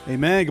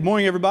Amen. Good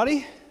morning,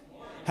 everybody.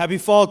 Happy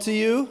fall to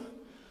you.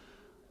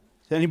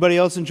 Did anybody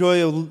else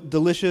enjoy a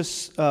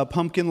delicious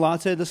pumpkin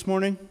latte this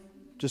morning?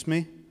 Just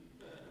me?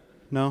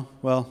 No?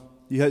 Well,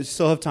 you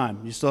still have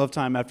time. You still have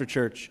time after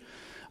church.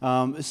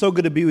 It's so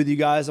good to be with you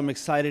guys. I'm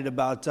excited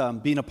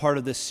about being a part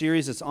of this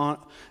series. It's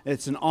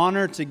an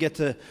honor to get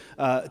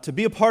to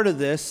be a part of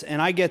this,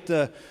 and I get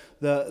the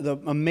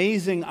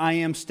amazing I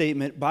am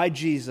statement by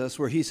Jesus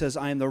where he says,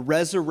 I am the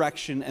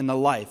resurrection and the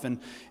life. And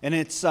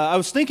it's I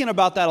was thinking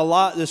about that a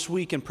lot this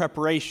week in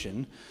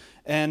preparation.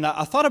 And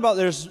I thought about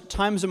there's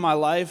times in my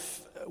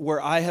life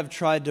where I have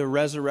tried to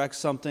resurrect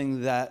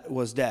something that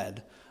was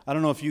dead. I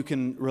don't know if you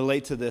can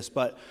relate to this,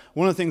 but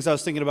one of the things I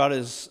was thinking about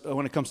is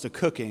when it comes to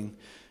cooking.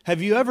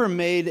 Have you ever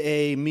made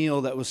a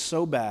meal that was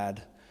so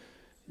bad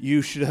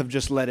you should have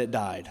just let it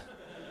die?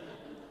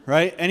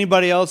 Right?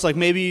 Anybody else? Like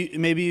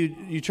maybe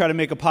you try to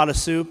make a pot of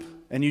soup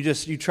and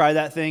you try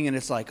that thing and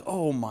it's like,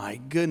 oh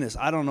my goodness,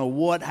 I don't know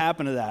what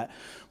happened to that.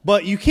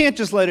 But you can't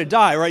just let it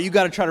die, right? You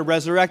got to try to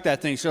resurrect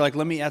that thing. So you're like,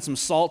 let me add some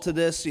salt to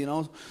this,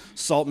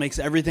 Salt makes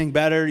everything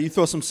better. You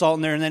throw some salt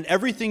in there and then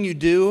everything you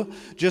do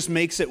just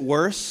makes it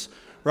worse,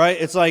 right?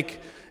 It's like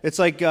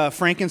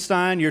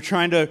Frankenstein. You're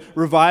trying to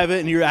revive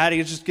it, and you're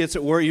adding it just gets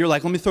it worse. You're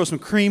like, let me throw some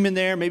cream in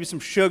there, maybe some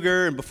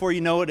sugar, and before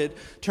you know it, it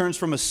turns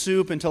from a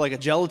soup into like a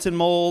gelatin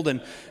mold.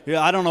 And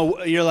I don't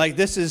know. You're like,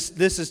 this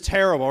is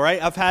terrible, right?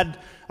 I've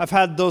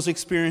had those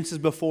experiences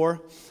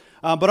before,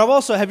 but I've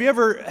also have you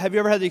ever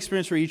had the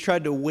experience where you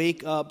tried to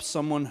wake up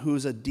someone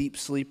who's a deep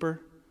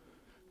sleeper?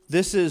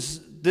 This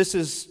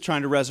is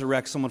trying to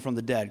resurrect someone from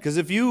the dead. Because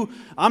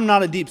I'm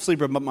not a deep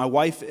sleeper, but my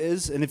wife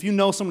is, and if you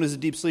know someone who's a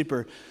deep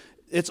sleeper,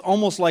 it's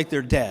almost like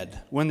they're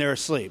dead when they're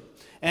asleep.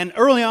 And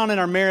early on in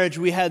our marriage,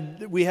 we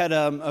had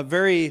a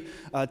very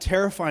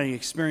terrifying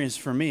experience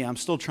for me. I'm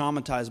still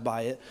traumatized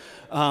by it.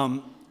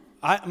 My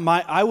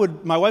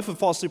wife would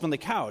fall asleep on the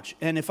couch,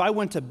 and if I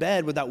went to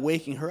bed without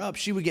waking her up,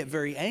 she would get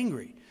very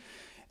angry.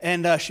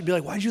 And she'd be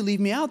like, why'd you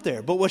leave me out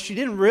there? But what she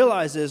didn't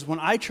realize is when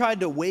I tried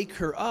to wake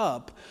her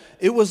up,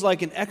 it was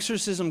like an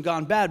exorcism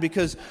gone bad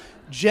because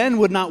Jen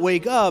would not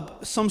wake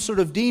up. Some sort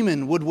of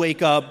demon would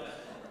wake up.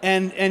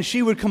 And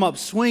she would come up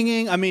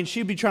swinging. I mean,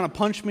 she'd be trying to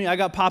punch me. I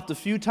got popped a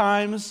few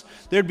times.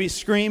 There'd be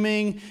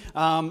screaming.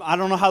 I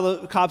don't know how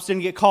the cops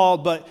didn't get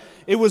called, but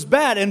it was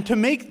bad. And to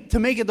make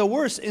it the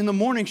worst, in the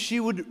morning, she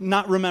would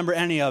not remember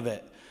any of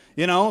it.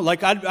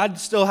 Like I'd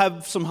still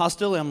have some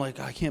hostility. I'm like,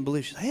 I can't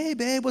believe she's like, hey,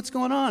 babe, what's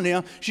going on?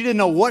 She didn't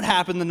know what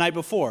happened the night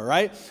before,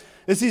 right?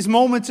 It's these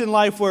moments in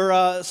life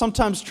where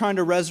sometimes trying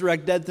to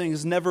resurrect dead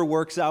things never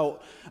works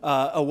out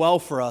well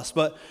for us.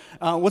 But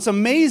what's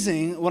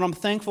amazing, what I'm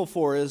thankful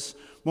for is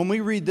when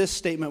we read this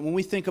statement, when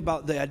we think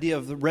about the idea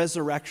of the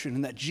resurrection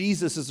and that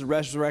Jesus is the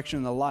resurrection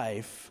and the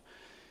life,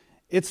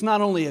 it's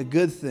not only a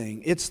good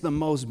thing, it's the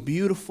most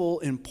beautiful,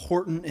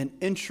 important, and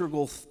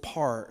integral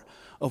part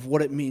of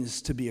what it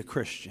means to be a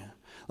Christian.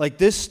 Like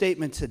this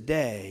statement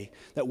today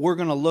that we're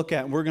going to look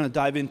at and we're going to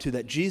dive into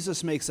that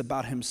Jesus makes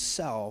about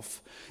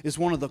himself is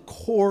one of the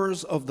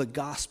cores of the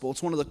gospel.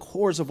 It's one of the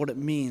cores of what it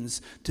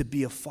means to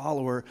be a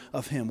follower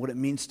of him, what it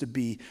means to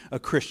be a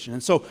Christian.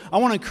 And so I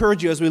want to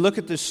encourage you as we look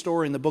at this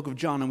story in the book of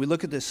John and we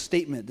look at this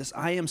statement, this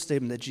I am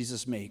statement that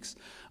Jesus makes,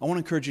 I want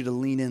to encourage you to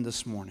lean in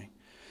this morning.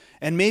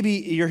 And maybe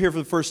you're here for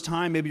the first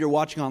time, maybe you're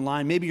watching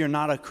online, maybe you're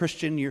not a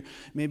Christian,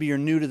 maybe you're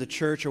new to the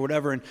church or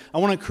whatever, and I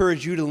want to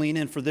encourage you to lean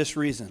in for this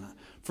reason.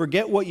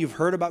 Forget what you've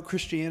heard about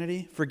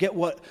Christianity. Forget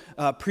what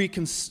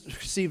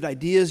preconceived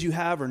ideas you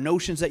have or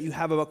notions that you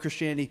have about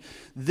Christianity.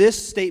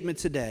 This statement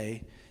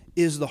today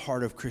is the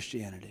heart of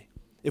Christianity.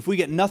 If we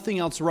get nothing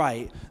else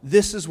right,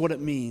 this is what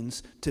it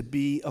means to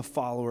be a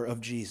follower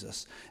of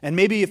Jesus. And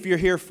maybe if you're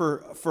here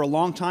for a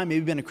long time, maybe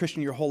you've been a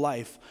Christian your whole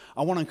life,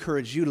 I want to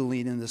encourage you to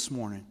lean in this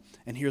morning.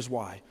 And here's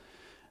why.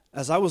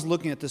 As I was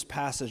looking at this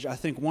passage, I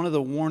think one of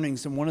the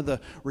warnings and one of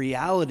the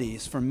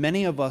realities for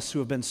many of us who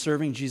have been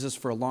serving Jesus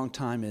for a long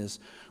time is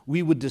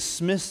we would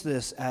dismiss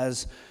this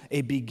as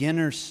a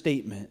beginner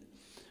statement.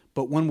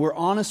 But when we're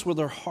honest with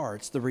our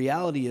hearts, the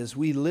reality is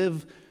we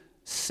live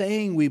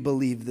saying we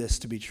believe this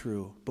to be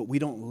true, but we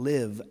don't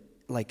live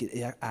like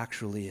it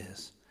actually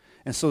is.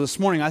 And so this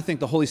morning, I think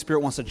the Holy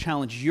Spirit wants to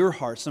challenge your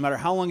hearts, no matter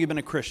how long you've been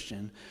a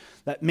Christian,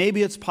 that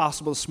maybe it's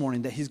possible this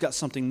morning that he's got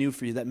something new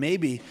for you, that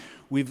maybe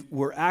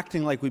we're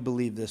acting like we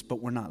believe this,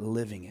 but we're not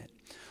living it.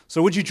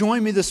 So would you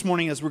join me this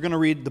morning as we're going to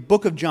read the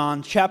book of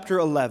John, chapter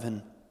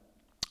 11.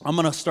 I'm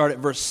going to start at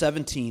verse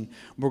 17.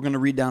 We're going to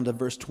read down to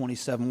verse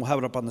 27. We'll have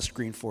it up on the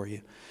screen for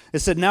you. It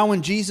said, now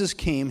when Jesus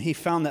came, he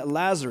found that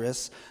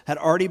Lazarus had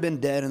already been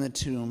dead in the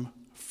tomb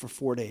for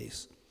 4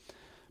 days.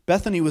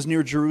 Bethany was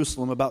near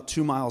Jerusalem, about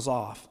 2 miles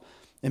off.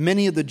 And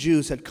many of the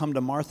Jews had come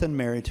to Martha and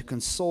Mary to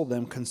console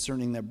them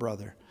concerning their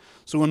brother.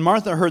 So when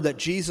Martha heard that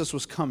Jesus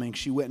was coming,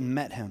 she went and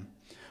met him.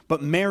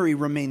 But Mary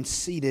remained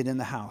seated in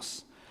the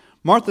house.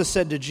 Martha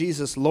said to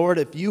Jesus, Lord,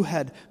 if you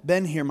had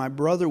been here, my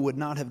brother would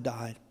not have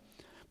died.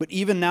 But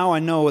even now I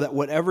know that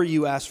whatever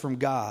you ask from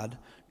God,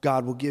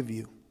 God will give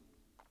you.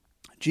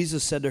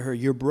 Jesus said to her,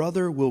 your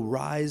brother will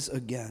rise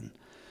again.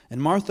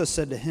 And Martha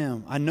said to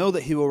him, I know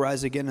that he will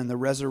rise again in the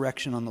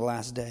resurrection on the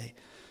last day.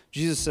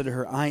 Jesus said to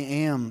her, I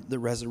am the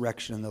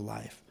resurrection and the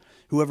life.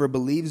 Whoever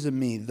believes in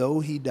me,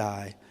 though he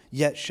die,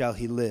 yet shall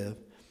he live.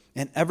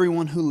 And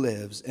everyone who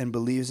lives and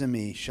believes in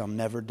me shall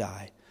never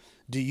die.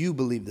 Do you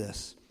believe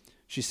this?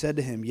 She said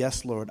to him,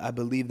 Yes, Lord, I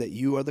believe that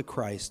you are the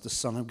Christ, the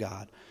Son of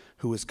God,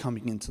 who is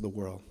coming into the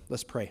world.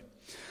 Let's pray.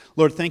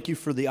 Lord, thank you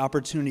for the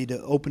opportunity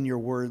to open your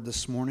word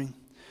this morning.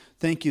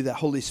 Thank you that,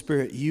 Holy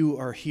Spirit, you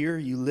are here,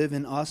 you live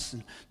in us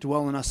and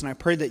dwell in us. And I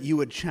pray that you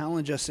would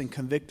challenge us and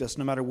convict us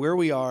no matter where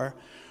we are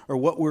or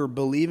what we're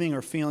believing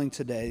or feeling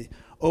today.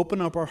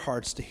 Open up our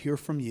hearts to hear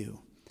from you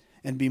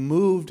and be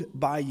moved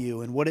by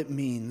you and what it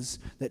means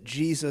that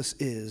Jesus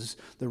is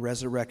the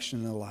resurrection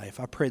and the life.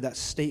 I pray that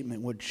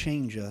statement would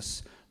change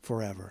us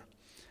forever.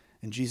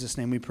 In Jesus'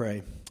 name we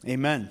pray.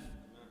 Amen.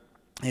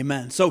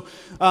 Amen. So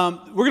we're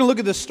going to look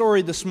at the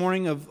story this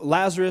morning of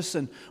Lazarus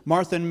and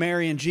Martha and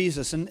Mary and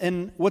Jesus.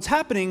 And what's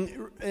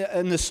happening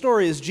in this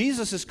story is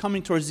Jesus is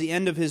coming towards the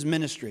end of his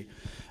ministry.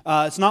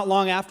 It's not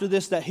long after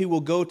this that he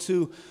will go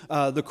to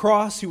the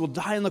cross. He will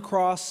die on the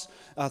cross.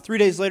 3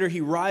 days later,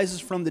 he rises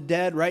from the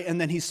dead, right? And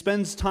then he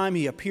spends time,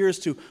 he appears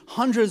to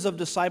hundreds of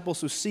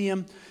disciples who see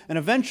him. And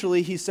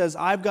eventually he says,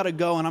 I've got to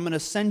go and I'm going to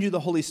send you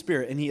the Holy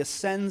Spirit. And he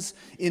ascends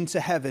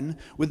into heaven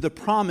with the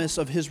promise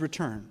of his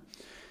return.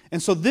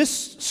 And so this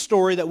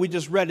story that we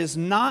just read is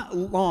not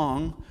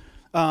long.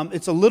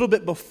 It's a little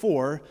bit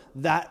before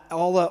that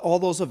all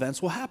those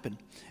events will happen.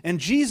 And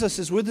Jesus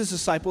is with his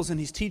disciples and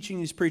he's teaching,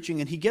 he's preaching,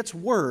 and he gets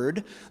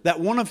word that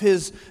one of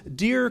his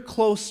dear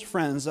close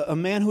friends, a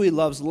man who he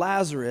loves,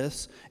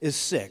 Lazarus, is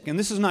sick. And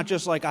this is not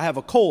just like I have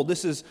a cold.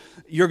 This is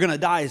you're going to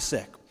die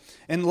sick.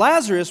 And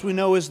Lazarus, we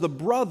know, is the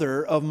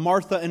brother of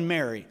Martha and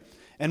Mary.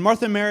 And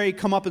Martha and Mary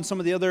come up in some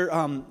of the other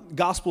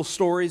gospel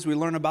stories. We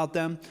learn about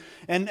them.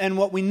 And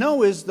what we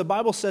know is the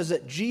Bible says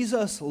that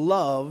Jesus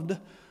loved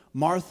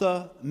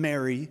Martha,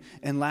 Mary,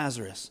 and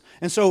Lazarus.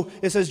 And so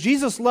it says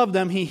Jesus loved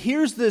them. He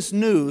hears this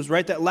news,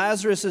 right, that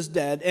Lazarus is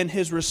dead. And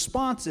his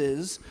response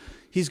is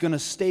he's going to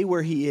stay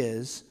where he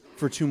is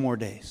for 2 more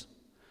days.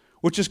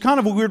 Which is kind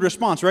of a weird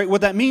response, right?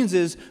 What that means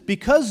is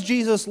because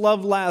Jesus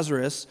loved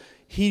Lazarus,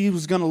 he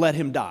was going to let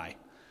him die.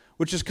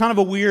 Which is kind of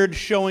a weird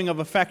showing of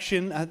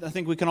affection. I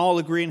think we can all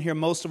agree in here.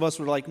 Most of us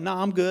were like, "No,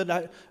 I'm good.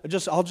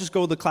 I'll just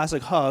go with the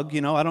classic hug.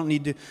 You know, I don't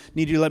need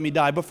you to let me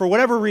die." But for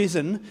whatever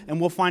reason,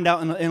 and we'll find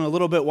out in a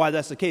little bit why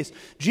that's the case,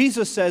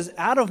 Jesus says,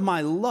 "Out of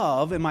my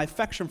love and my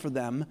affection for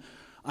them,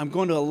 I'm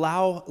going to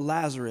allow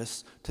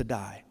Lazarus to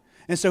die."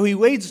 And so he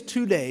waits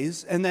 2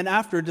 days, and then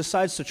after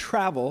decides to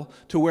travel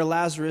to where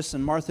Lazarus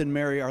and Martha and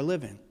Mary are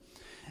living.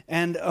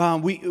 And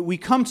we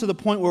come to the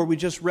point where we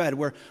just read,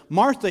 where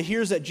Martha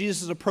hears that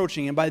Jesus is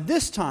approaching. And by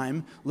this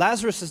time,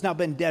 Lazarus has now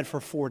been dead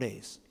for 4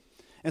 days.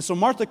 And so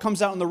Martha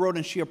comes out on the road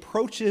and she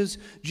approaches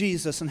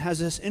Jesus and has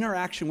this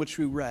interaction which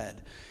we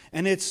read.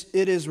 And it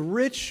is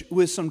rich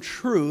with some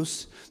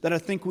truths that I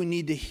think we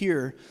need to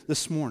hear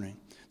this morning.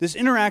 This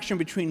interaction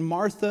between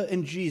Martha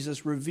and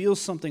Jesus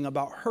reveals something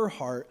about her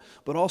heart,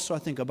 but also I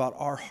think about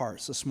our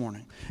hearts this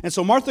morning. And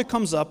so Martha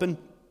comes up, and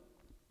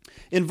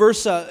in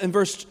verse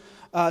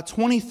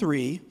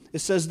 23, it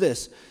says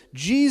this,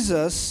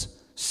 Jesus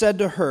said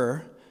to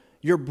her,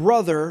 your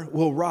brother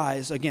will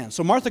rise again.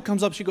 So Martha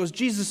comes up, she goes,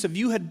 Jesus, if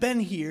you had been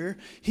here,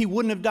 he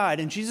wouldn't have died.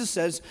 And Jesus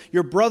says,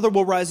 your brother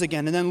will rise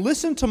again. And then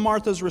listen to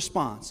Martha's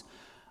response.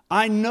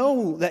 I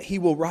know that he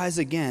will rise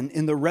again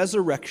in the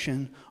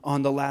resurrection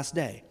on the last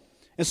day.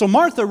 And so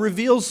Martha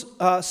reveals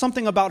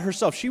something about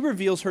herself. She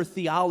reveals her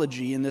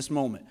theology in this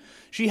moment.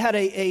 She had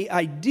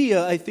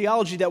a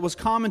theology that was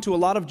common to a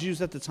lot of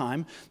Jews at the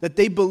time, that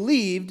they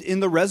believed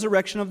in the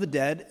resurrection of the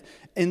dead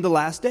in the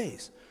last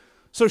days.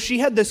 So she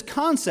had this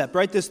concept,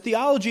 right, this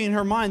theology in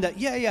her mind that,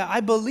 yeah, I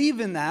believe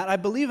in that. I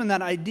believe in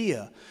that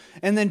idea.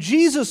 And then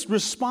Jesus'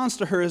 response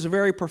to her is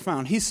very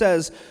profound. He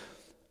says,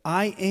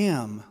 I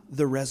am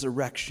the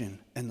resurrection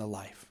and the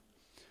life.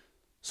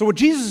 So what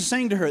Jesus is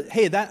saying to her,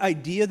 hey, that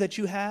idea that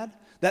you had,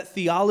 that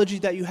theology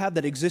that you have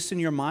that exists in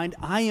your mind,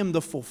 I am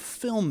the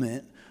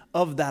fulfillment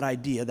of that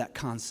idea, that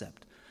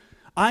concept.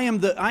 I am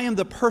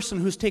the person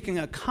who's taking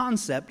a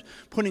concept,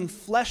 putting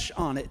flesh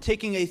on it,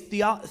 taking a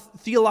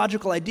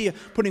theological idea,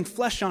 putting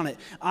flesh on it.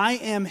 I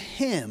am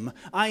him.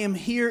 I am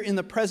here in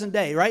the present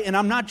day, right? And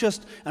I'm not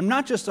just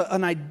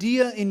an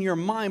idea in your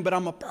mind, but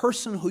I'm a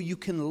person who you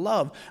can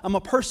love. I'm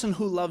a person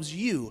who loves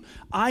you.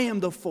 I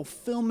am the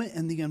fulfillment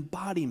and the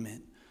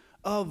embodiment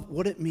of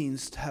what it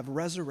means to have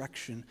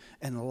resurrection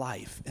and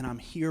life. And I'm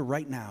here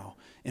right now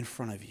in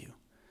front of you.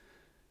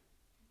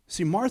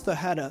 See, Martha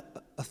had a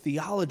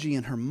theology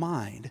in her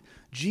mind.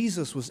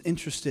 Jesus was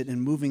interested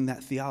in moving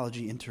that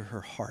theology into her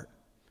heart.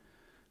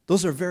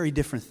 Those are very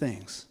different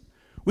things.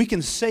 We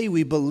can say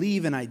we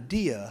believe an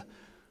idea,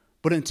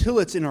 but until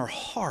it's in our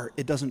heart,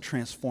 it doesn't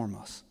transform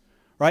us,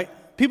 right?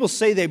 People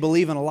say they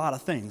believe in a lot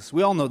of things.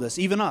 We all know this,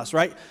 even us,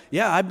 right?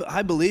 Yeah,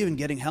 I believe in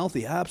getting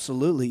healthy,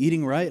 absolutely.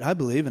 Eating right, I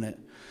believe in it.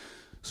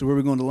 So where are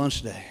we going to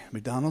lunch today?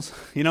 McDonald's?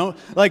 You know,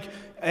 like,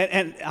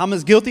 and I'm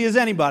as guilty as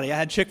anybody. I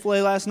had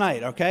Chick-fil-A last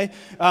night, okay?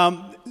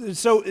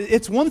 So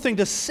it's one thing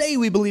to say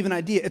we believe an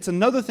idea. It's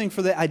another thing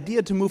for the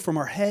idea to move from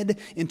our head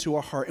into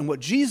our heart. And what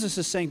Jesus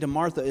is saying to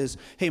Martha is,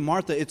 hey,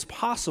 Martha, it's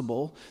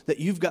possible that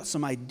you've got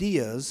some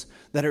ideas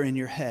that are in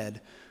your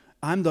head.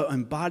 I'm the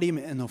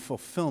embodiment and the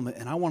fulfillment,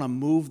 and I want to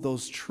move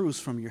those truths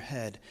from your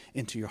head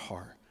into your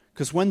heart.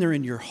 Because when they're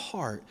in your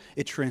heart,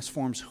 it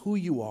transforms who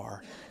you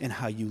are and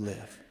how you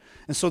live.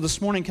 And so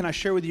this morning, can I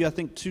share with you, I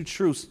think, two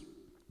truths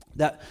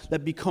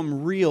that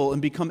become real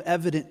and become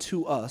evident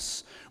to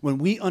us when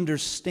we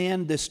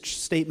understand this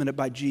statement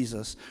by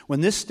Jesus.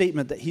 When this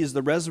statement that he is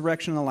the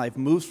resurrection and the life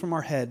moves from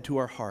our head to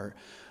our heart,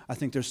 I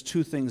think there's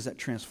two things that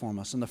transform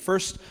us. And the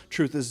first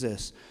truth is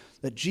this,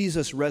 that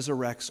Jesus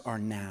resurrects our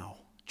now.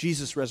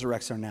 Jesus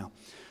resurrects our now.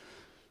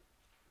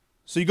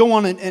 So you go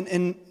on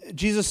and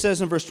Jesus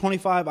says in verse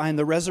 25, I am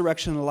the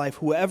resurrection and the life.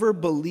 Whoever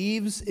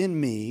believes in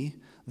me,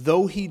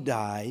 though he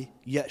die,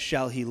 yet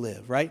shall he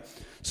live, right?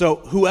 So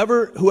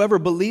whoever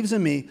believes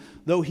in me,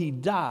 though he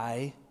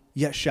die,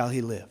 yet shall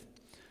he live.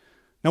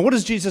 Now what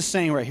is Jesus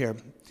saying right here?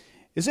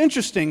 It's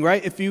interesting,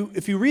 right? If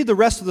you read the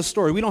rest of the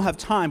story, we don't have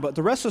time, but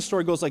the rest of the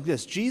story goes like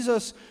this.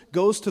 Jesus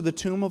goes to the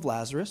tomb of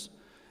Lazarus,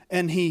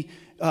 and he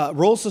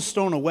rolls the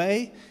stone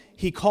away.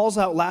 He calls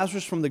out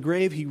Lazarus from the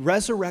grave. He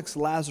resurrects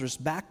Lazarus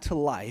back to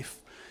life.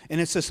 And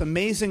it's this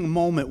amazing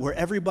moment where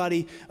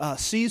everybody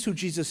sees who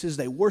Jesus is.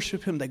 They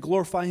worship him. They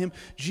glorify him.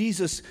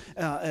 Jesus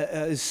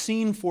is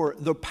seen for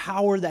the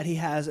power that he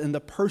has and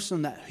the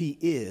person that he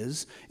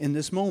is in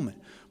this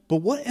moment. But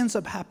what ends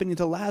up happening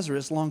to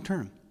Lazarus long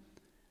term?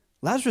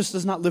 Lazarus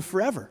does not live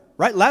forever,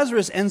 right?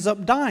 Lazarus ends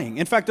up dying.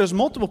 In fact, there's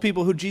multiple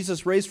people who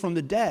Jesus raised from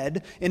the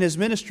dead in his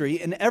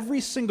ministry, and every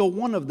single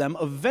one of them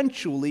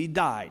eventually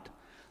died.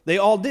 They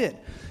all did.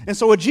 And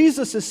so what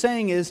Jesus is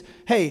saying is,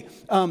 hey,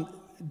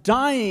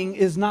 dying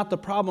is not the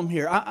problem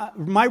here.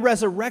 My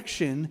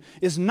resurrection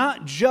is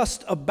not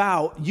just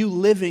about you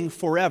living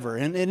forever.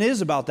 And it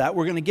is about that.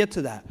 We're going to get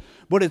to that.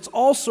 But it's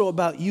also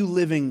about you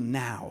living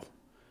now.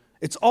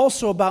 It's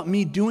also about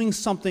me doing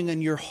something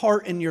in your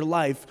heart and your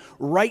life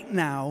right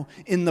now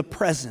in the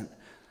present.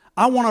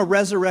 I want to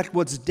resurrect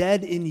what's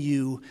dead in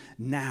you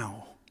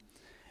now.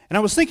 And I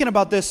was thinking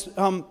about this.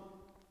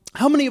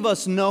 How many of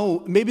us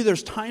know, maybe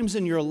there's times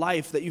in your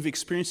life that you've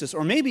experienced this,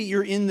 or maybe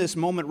you're in this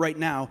moment right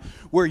now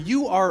where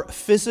you are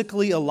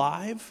physically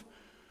alive,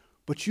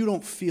 but you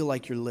don't feel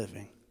like you're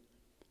living.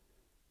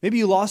 Maybe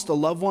you lost a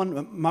loved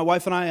one. My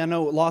wife and I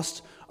know,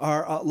 lost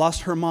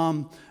her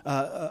mom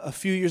a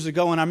few years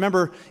ago, and I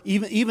remember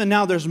even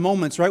now there's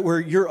moments, right, where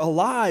you're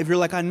alive. You're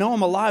like, I know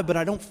I'm alive, but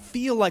I don't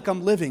feel like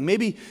I'm living.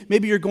 Maybe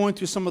you're going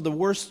through some of the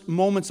worst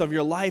moments of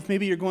your life.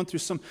 Maybe you're going through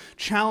some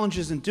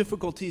challenges and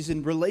difficulties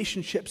in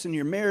relationships, in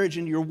your marriage,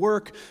 in your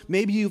work.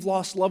 Maybe you've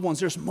lost loved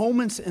ones. There's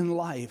moments in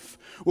life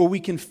where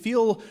we can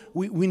feel,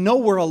 we know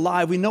we're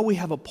alive, we know we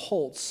have a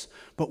pulse,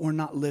 but we're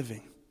not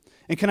living.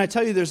 And can I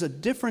tell you, there's a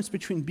difference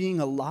between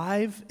being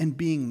alive and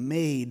being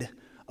made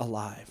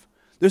alive.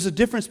 There's a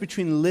difference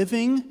between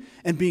living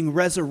and being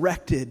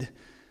resurrected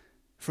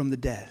from the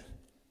dead.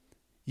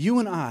 You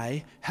and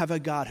I have a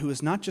God who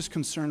is not just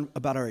concerned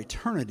about our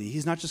eternity.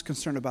 He's not just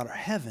concerned about our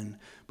heaven,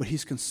 but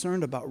he's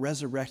concerned about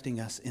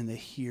resurrecting us in the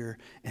here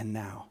and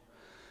now.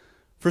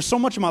 For so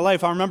much of my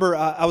life, I remember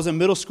I was in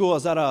middle school.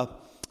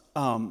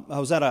 I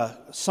was at a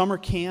summer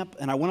camp,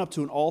 and I went up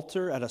to an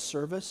altar at a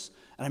service.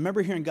 And I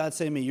remember hearing God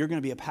say to me, you're going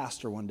to be a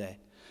pastor one day.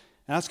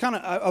 And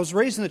I was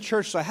raised in the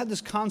church, so I had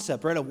this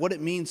concept, right, of what it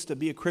means to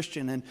be a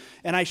Christian.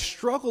 And I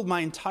struggled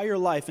my entire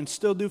life, and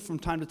still do from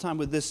time to time,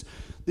 with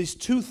these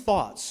two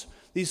thoughts.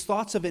 These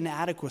thoughts of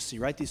inadequacy,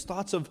 right? These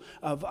thoughts of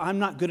I'm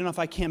not good enough,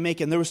 I can't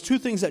make it. And there was two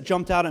things that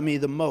jumped out at me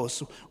the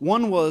most.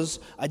 One was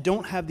I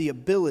don't have the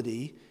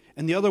ability,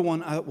 and the other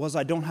one was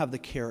I don't have the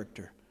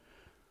character.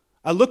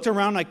 I looked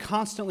around, I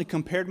constantly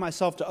compared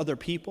myself to other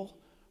people.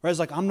 Right? I was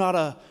like, I'm not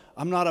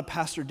a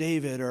Pastor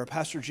David or a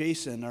Pastor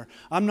Jason, or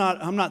I'm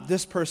not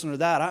this person or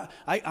that.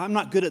 I'm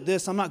not good at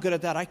this. I'm not good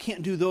at that. I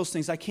can't do those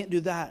things. I can't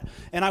do that.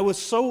 And I was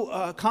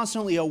so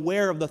constantly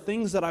aware of the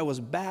things that I was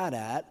bad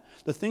at,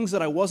 the things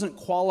that I wasn't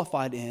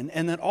qualified in.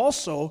 And then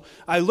also,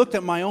 I looked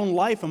at my own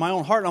life and my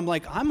own heart, and I'm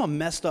like, I'm a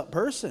messed up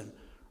person,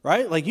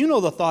 right? Like, you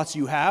know the thoughts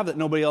you have that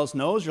nobody else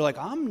knows. You're like,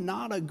 I'm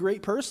not a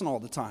great person all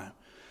the time.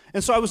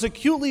 And so I was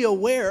acutely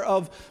aware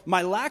of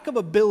my lack of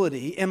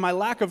ability and my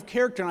lack of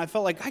character, and I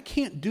felt like I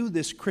can't do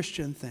this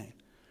Christian thing,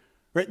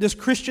 right? This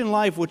Christian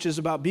life, which is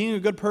about being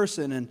a good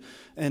person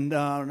and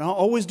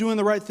always doing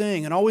the right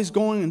thing and always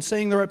going and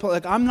saying the right place.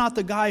 Like, I'm not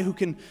the guy who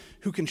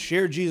can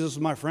share Jesus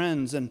with my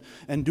friends and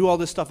do all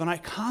this stuff. And I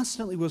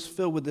constantly was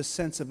filled with this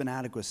sense of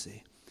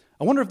inadequacy.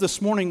 I wonder if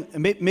this morning,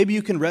 maybe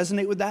you can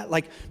resonate with that.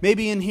 Like,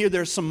 maybe in here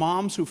there's some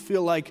moms who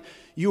feel like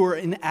you are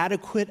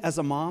inadequate as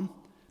a mom.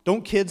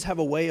 Don't kids have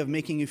a way of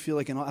making you feel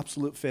like an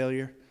absolute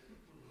failure?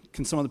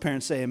 Can some of the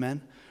parents say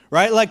amen?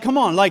 Right? Like, come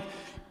on. Like,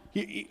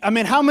 I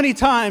mean, how many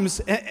times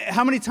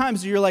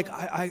you're like,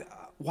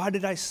 why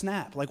did I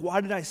snap? Like,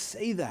 why did I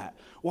say that?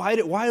 Why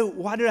did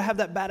I have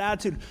that bad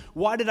attitude?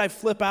 Why did I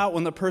flip out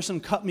when the person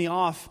cut me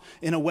off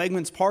in a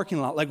Wegmans parking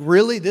lot? Like,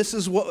 really? This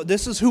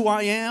is who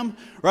I am?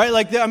 Right?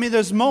 Like, I mean,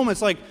 there's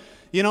moments like,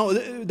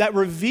 that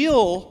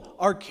reveal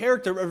our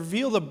character,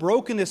 reveal the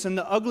brokenness and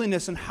the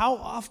ugliness, and how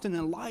often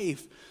in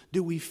life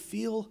do we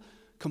feel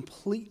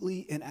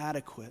completely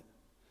inadequate?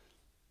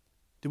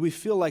 Do we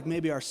feel like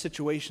maybe our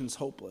situation's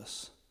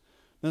hopeless?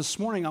 Now, this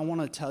morning, I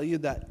want to tell you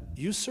that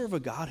you serve a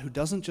God who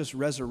doesn't just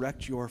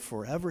resurrect your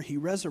forever, he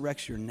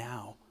resurrects your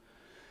now.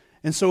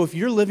 And so if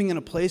you're living in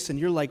a place and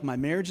you're like, my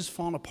marriage is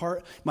falling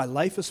apart, my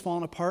life is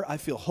falling apart, I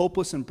feel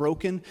hopeless and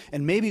broken,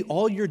 and maybe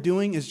all you're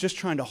doing is just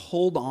trying to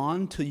hold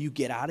on till you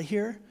get out of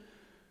here,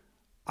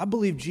 I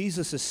believe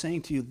Jesus is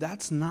saying to you,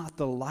 that's not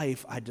the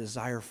life I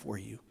desire for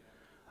you.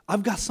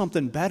 I've got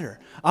something better.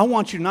 I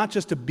want you not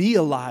just to be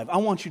alive. I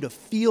want you to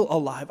feel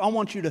alive. I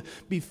want you to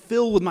be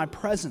filled with my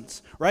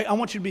presence, right? I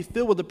want you to be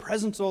filled with the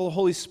presence of the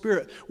Holy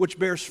Spirit, which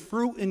bears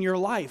fruit in your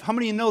life. How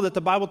many of you know that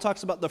the Bible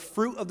talks about the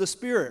fruit of the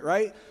Spirit,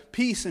 right?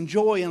 Peace and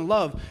joy and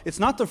love. It's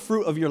not the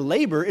fruit of your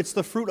labor. It's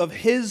the fruit of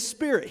His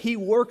Spirit. He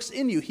works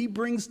in you. He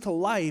brings to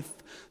life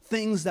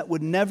things that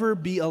would never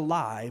be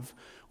alive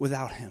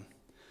without Him.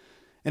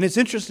 And it's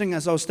interesting,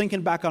 as I was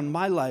thinking back on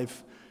my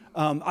life,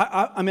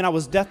 I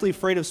was deathly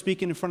afraid of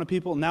speaking in front of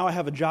people. Now I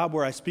have a job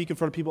where I speak in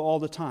front of people all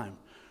the time,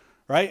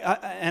 right?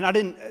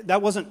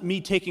 That wasn't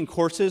me taking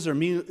courses or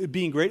me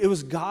being great. It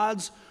was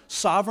God's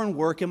sovereign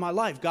work in my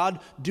life, God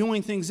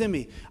doing things in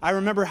me. I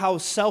remember how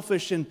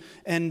selfish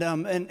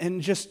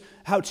and just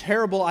how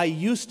terrible I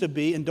used to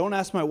be. And don't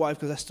ask my wife,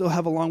 because I still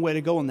have a long way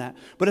to go in that.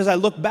 But as I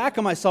look back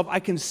on myself, I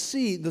can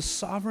see the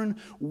sovereign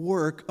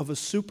work of a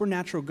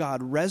supernatural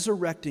God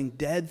resurrecting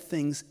dead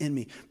things in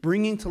me,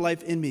 bringing to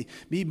life in me,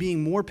 me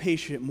being more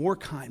patient, more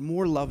kind,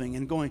 more loving,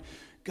 and going,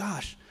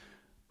 gosh,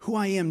 who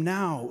I am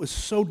now is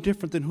so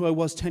different than who I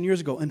was 10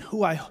 years ago. And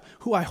who I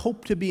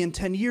hope to be in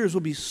 10 years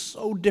will be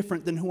so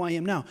different than who I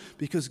am now,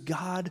 because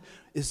God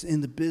is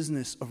in the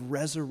business of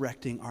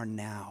resurrecting our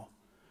now.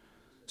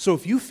 So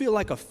if you feel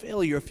like a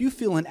failure, if you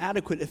feel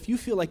inadequate, if you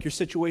feel like your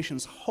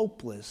situation's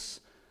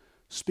hopeless,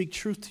 speak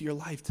truth to your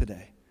life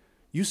today.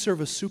 You serve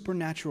a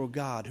supernatural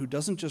God who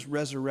doesn't just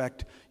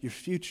resurrect your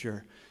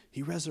future,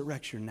 He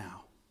resurrects your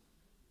now.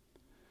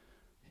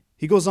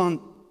 He goes on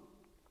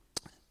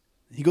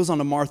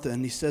to Martha,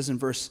 and he says in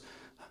verse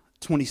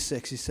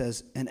 26, he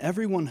says, and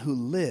everyone who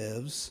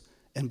lives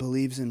and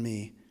believes in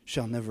me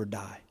shall never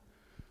die.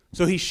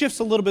 So he shifts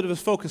a little bit of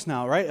his focus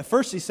now, right? At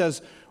first he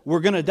says,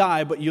 we're going to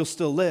die, but you'll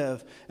still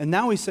live. And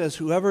now he says,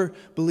 whoever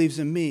believes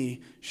in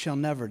me shall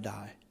never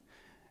die.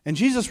 And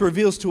Jesus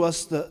reveals to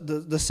us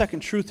the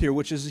second truth here,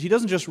 which is he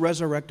doesn't just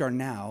resurrect our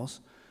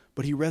nows,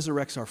 but he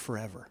resurrects our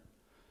forever.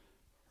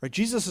 Right?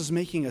 Jesus is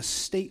making a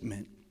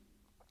statement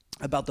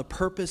about the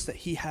purpose that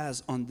he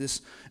has on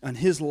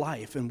his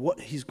life and what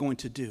he's going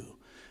to do.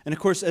 And of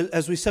course,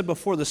 as we said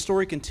before, the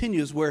story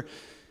continues where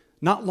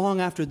not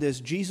long after this,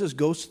 Jesus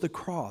goes to the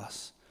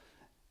cross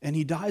and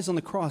he dies on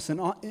the cross.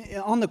 And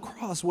on the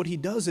cross, what he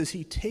does is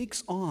he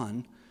takes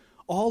on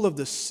all of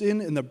the sin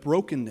and the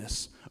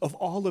brokenness of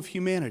all of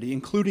humanity,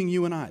 including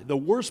you and I. The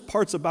worst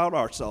parts about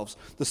ourselves,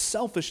 the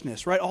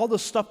selfishness, right? All the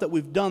stuff that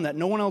we've done that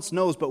no one else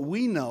knows, but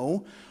we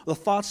know, the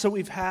thoughts that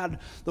we've had,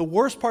 the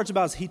worst parts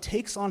about us, he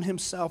takes on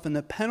himself, and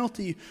the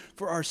penalty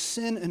for our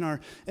sin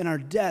and our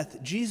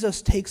death,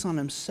 Jesus takes on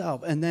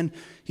himself, and then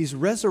he's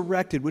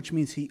resurrected, which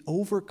means he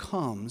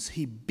overcomes,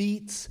 he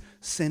beats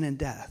sin and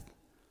death.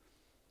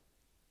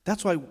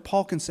 That's why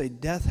Paul can say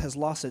death has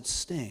lost its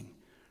sting.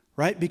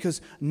 Right?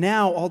 Because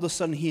now, all of a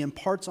sudden, he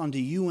imparts onto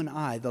you and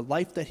I the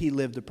life that he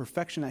lived, the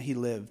perfection that he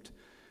lived.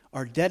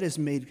 Our debt is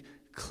made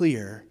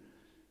clear,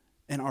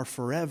 and our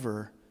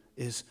forever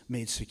is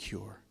made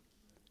secure.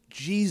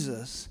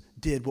 Jesus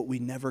did what we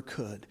never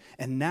could,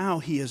 and now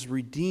he has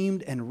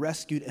redeemed and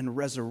rescued and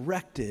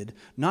resurrected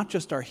not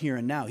just our here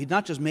and now. He's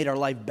not just made our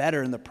life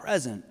better in the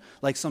present,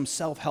 like some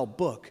self-help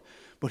book,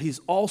 but he's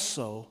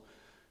also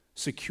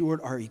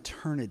secured our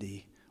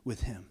eternity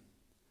with him.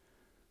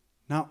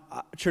 Now,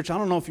 church, I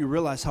don't know if you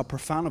realize how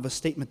profound of a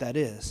statement that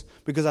is,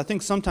 because I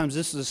think sometimes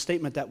this is a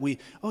statement that we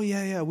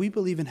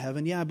believe in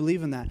heaven. Yeah, I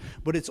believe in that.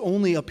 But it's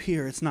only up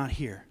here. It's not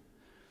here.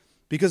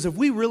 Because if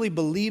we really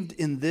believed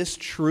in this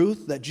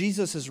truth, that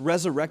Jesus has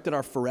resurrected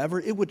our forever,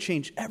 it would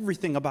change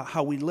everything about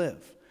how we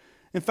live.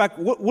 In fact,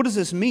 what does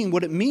this mean?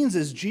 What it means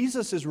is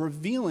Jesus is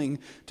revealing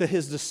to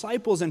his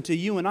disciples and to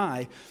you and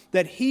I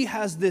that he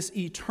has this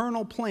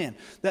eternal plan,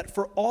 that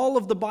for all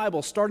of the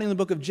Bible, starting in the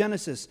book of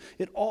Genesis,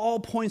 it all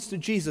points to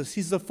Jesus.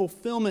 He's the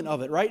fulfillment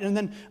of it, right? And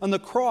then on the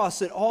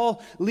cross, it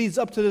all leads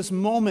up to this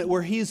moment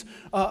where he's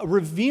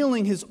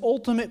revealing his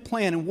ultimate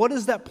plan. And what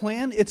is that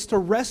plan? It's to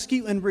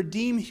rescue and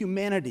redeem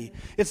humanity.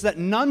 It's that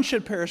none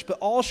should perish, but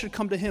all should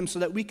come to him so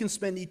that we can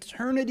spend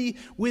eternity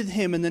with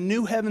him in the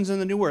new heavens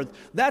and the new earth.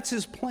 That's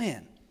his plan.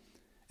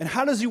 And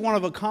how does he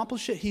want to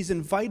accomplish it? He's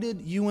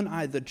invited you and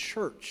I, the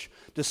church,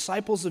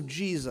 disciples of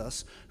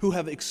Jesus, who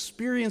have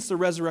experienced the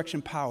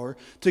resurrection power,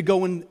 to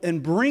go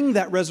and bring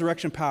that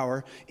resurrection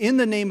power in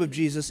the name of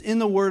Jesus, in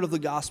the word of the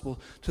gospel,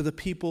 to the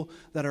people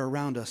that are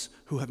around us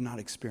who have not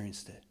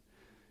experienced it.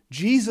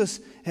 Jesus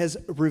is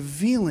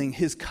revealing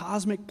his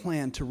cosmic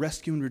plan to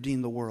rescue and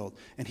redeem the world,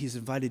 and he's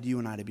invited you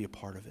and I to be a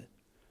part of it.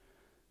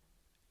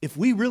 If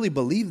we really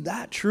believe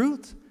that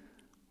truth,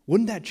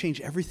 wouldn't that change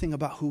everything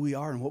about who we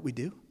are and what we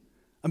do?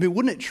 I mean,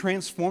 wouldn't it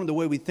transform the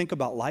way we think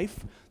about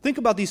life? Think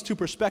about these two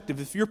perspectives.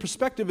 If your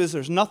perspective is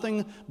there's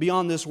nothing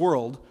beyond this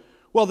world,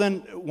 well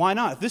then, why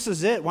not? If this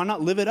is it, why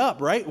not live it up,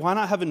 right? Why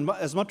not have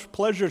as much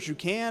pleasure as you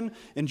can,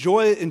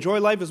 enjoy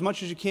life as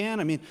much as you can?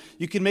 I mean,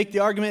 you can make the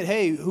argument,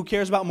 hey, who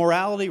cares about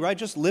morality, right?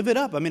 Just live it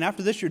up. I mean,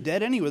 after this, you're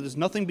dead anyway. There's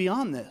nothing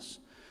beyond this.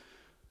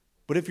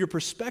 But if your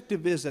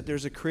perspective is that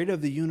there's a creator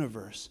of the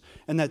universe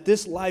and that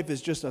this life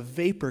is just a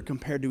vapor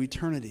compared to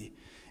eternity,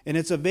 and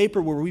it's a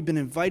vapor where we've been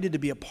invited to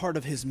be a part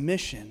of his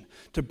mission,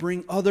 to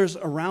bring others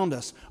around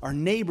us, our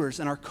neighbors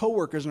and our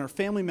coworkers and our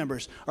family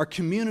members, our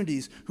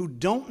communities who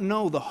don't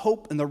know the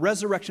hope and the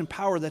resurrection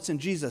power that's in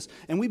Jesus.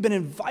 And we've been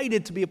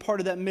invited to be a part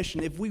of that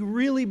mission. If we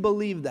really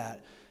believe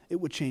that, it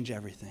would change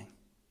everything.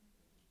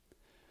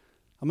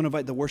 I'm going to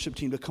invite the worship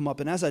team to come up.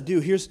 And as I do,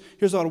 here's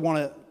what I want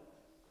to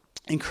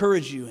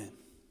encourage you in.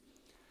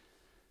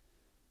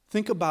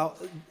 Think about,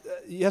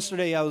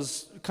 yesterday I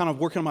was kind of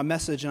working on my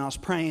message and I was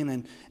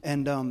praying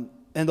and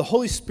the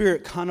Holy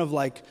Spirit kind of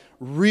like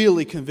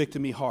really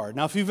convicted me hard.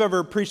 Now, if you've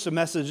ever preached a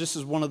message, this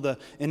is one of the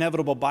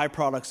inevitable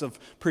byproducts of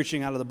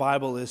preaching out of the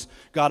Bible is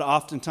God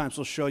oftentimes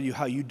will show you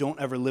how you don't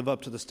ever live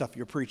up to the stuff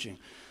you're preaching.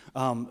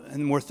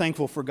 And we're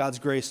thankful for God's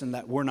grace and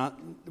that we're not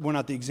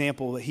the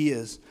example that he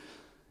is.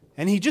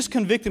 And he just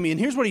convicted me, and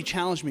here's what he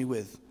challenged me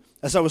with.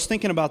 As I was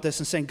thinking about this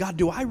and saying, God,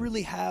 do I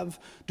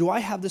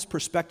have this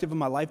perspective in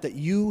my life that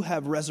you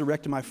have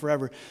resurrected my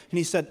forever? And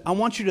he said, I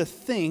want you to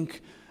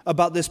think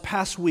about this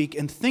past week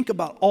and think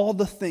about all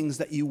the things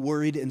that you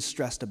worried and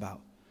stressed about.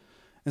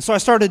 And so I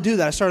started to do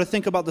that. I started to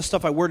think about the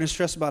stuff I worried and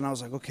stressed about, and I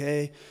was like,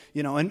 okay,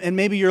 and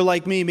maybe you're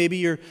like me. Maybe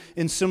you're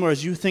in similar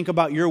as you think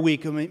about your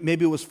week. I mean,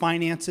 maybe it was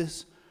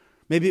finances.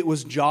 Maybe it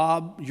was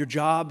your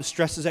job,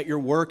 stresses at your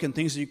work and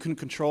things that you couldn't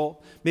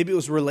control. Maybe it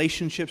was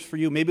relationships for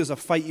you. Maybe it was a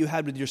fight you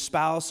had with your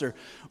spouse or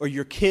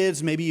your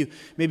kids. Maybe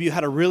you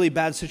had a really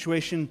bad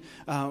situation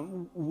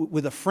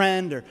with a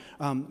friend, or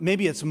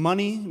maybe it's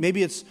money.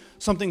 Maybe it's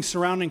something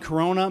surrounding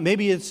Corona.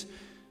 Maybe it's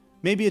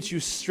you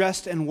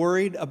stressed and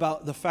worried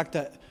about the fact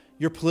that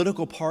your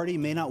political party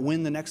may not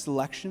win the next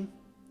election.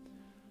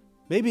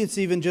 Maybe it's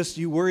even just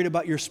you worried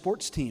about your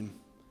sports team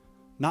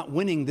not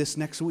winning this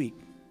next week,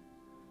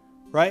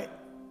 right?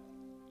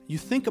 You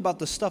think about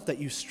the stuff that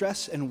you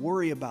stress and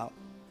worry about.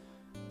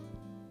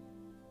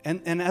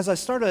 And as I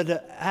started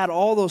to add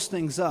all those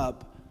things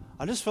up,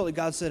 I just felt like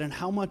God said, and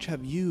how much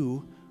have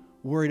you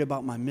worried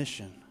about my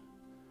mission?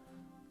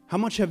 How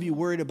much have you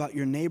worried about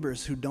your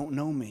neighbors who don't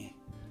know me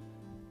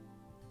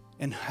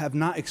and have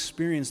not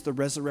experienced the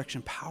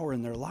resurrection power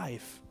in their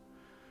life?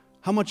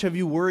 How much have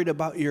you worried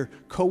about your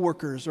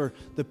coworkers or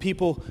the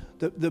people,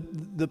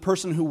 the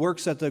person who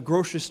works at the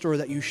grocery store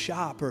that you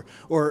shop?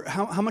 Or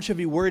how much have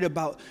you worried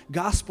about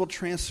gospel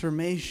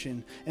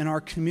transformation in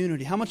our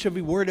community? How much have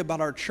you worried about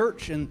our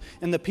church and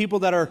the people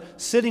that are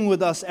sitting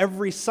with us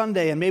every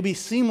Sunday and maybe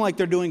seem like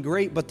they're doing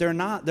great, but they're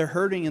not. They're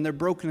hurting and they're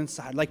broken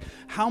inside. Like,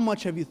 how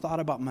much have you thought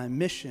about my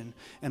mission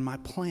and my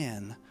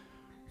plan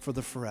for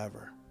the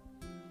forever?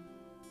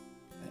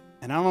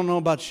 And I don't know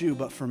about you,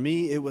 but for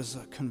me, it was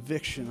a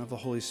conviction of the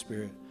Holy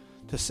Spirit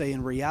to say,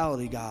 in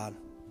reality, God,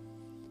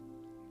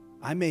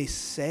 I may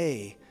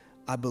say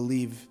I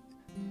believe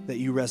that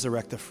you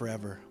resurrect the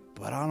forever,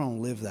 but I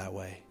don't live that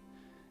way.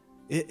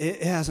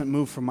 It hasn't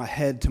moved from my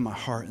head to my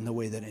heart in the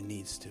way that it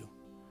needs to.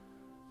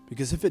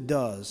 Because if it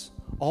does,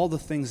 all the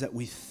things that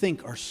we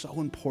think are so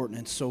important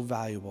and so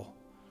valuable,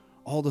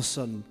 all of a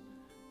sudden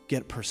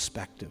get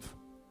perspective.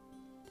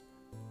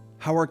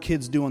 How our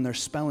kids do on their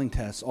spelling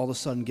tests all of a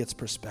sudden gets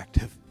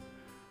perspective.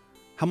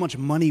 How much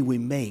money we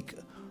make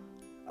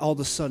all of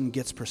a sudden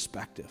gets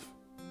perspective.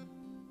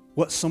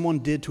 What someone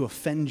did to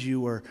offend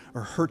you or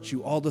hurt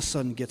you all of a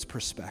sudden gets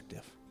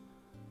perspective.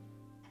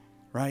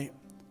 Right?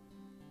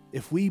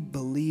 If we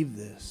believe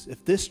this,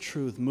 if this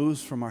truth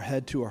moves from our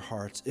head to our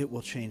hearts, it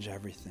will change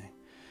everything.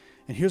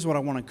 And here's what I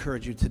want to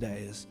encourage you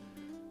today is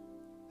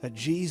that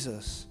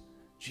Jesus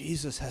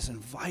has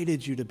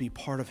invited you to be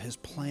part of his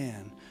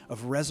plan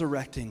of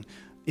resurrecting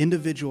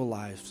individual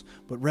lives,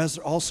 but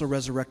also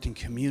resurrecting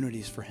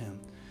communities for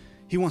him.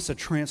 He wants to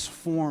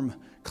transform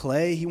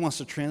Clay. He wants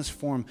to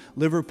transform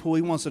Liverpool.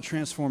 He wants to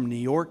transform New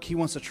York. He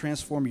wants to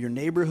transform your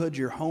neighborhood,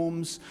 your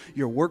homes,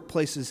 your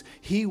workplaces.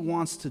 He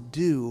wants to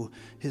do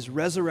his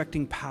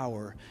resurrecting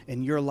power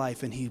in your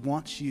life, and he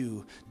wants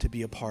you to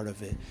be a part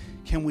of it.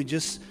 Can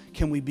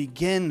we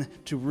begin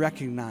to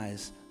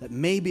recognize that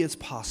maybe it's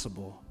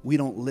possible we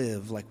don't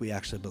live like we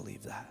actually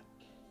believe that?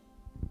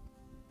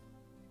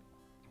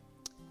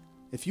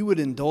 If you would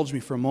indulge me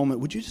for a moment,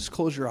 would you just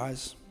close your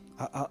eyes?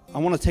 I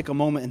want to take a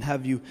moment and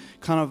have you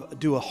kind of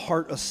do a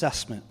heart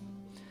assessment.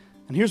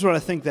 And here's what I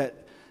think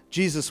that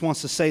Jesus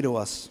wants to say to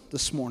us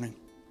this morning.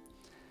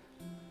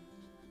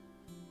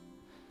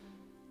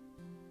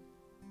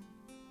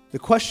 The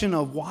question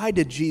of why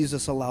did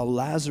Jesus allow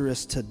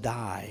Lazarus to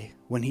die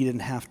when he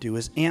didn't have to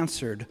is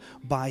answered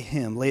by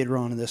him later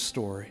on in this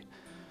story.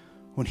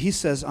 When he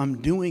says,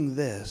 I'm doing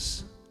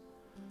this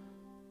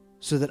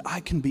so that I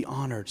can be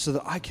honored, so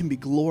that I can be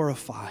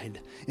glorified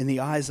in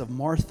the eyes of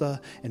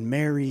Martha and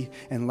Mary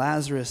and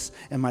Lazarus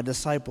and my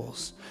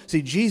disciples.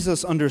 See,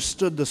 Jesus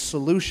understood the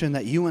solution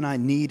that you and I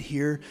need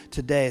here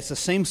today. It's the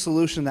same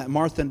solution that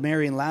Martha and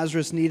Mary and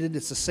Lazarus needed.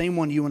 It's the same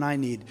one you and I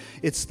need.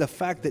 It's the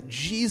fact that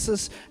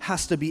Jesus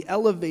has to be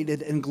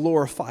elevated and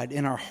glorified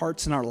in our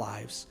hearts and our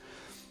lives.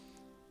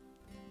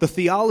 The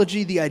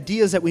theology, the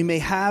ideas that we may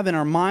have in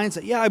our minds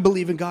that, yeah, I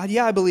believe in God,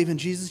 yeah, I believe in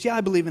Jesus, yeah,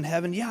 I believe in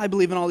heaven, yeah, I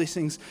believe in all these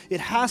things.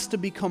 It has to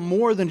become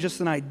more than just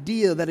an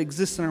idea that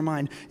exists in our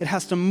mind. It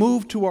has to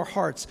move to our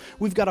hearts.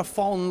 We've got to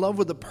fall in love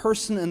with the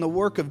person and the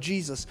work of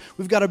Jesus.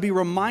 We've got to be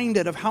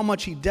reminded of how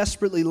much he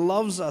desperately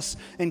loves us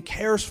and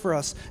cares for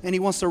us, and he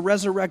wants to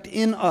resurrect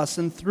in us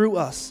and through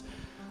us.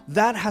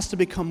 That has to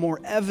become more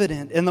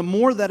evident, and the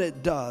more that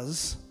it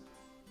does,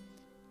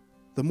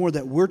 the more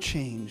that we're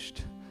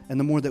changed, and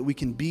the more that we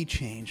can be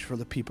changed for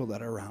the people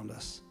that are around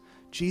us.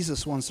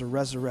 Jesus wants to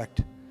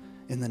resurrect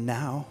in the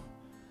now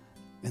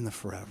and the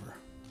forever.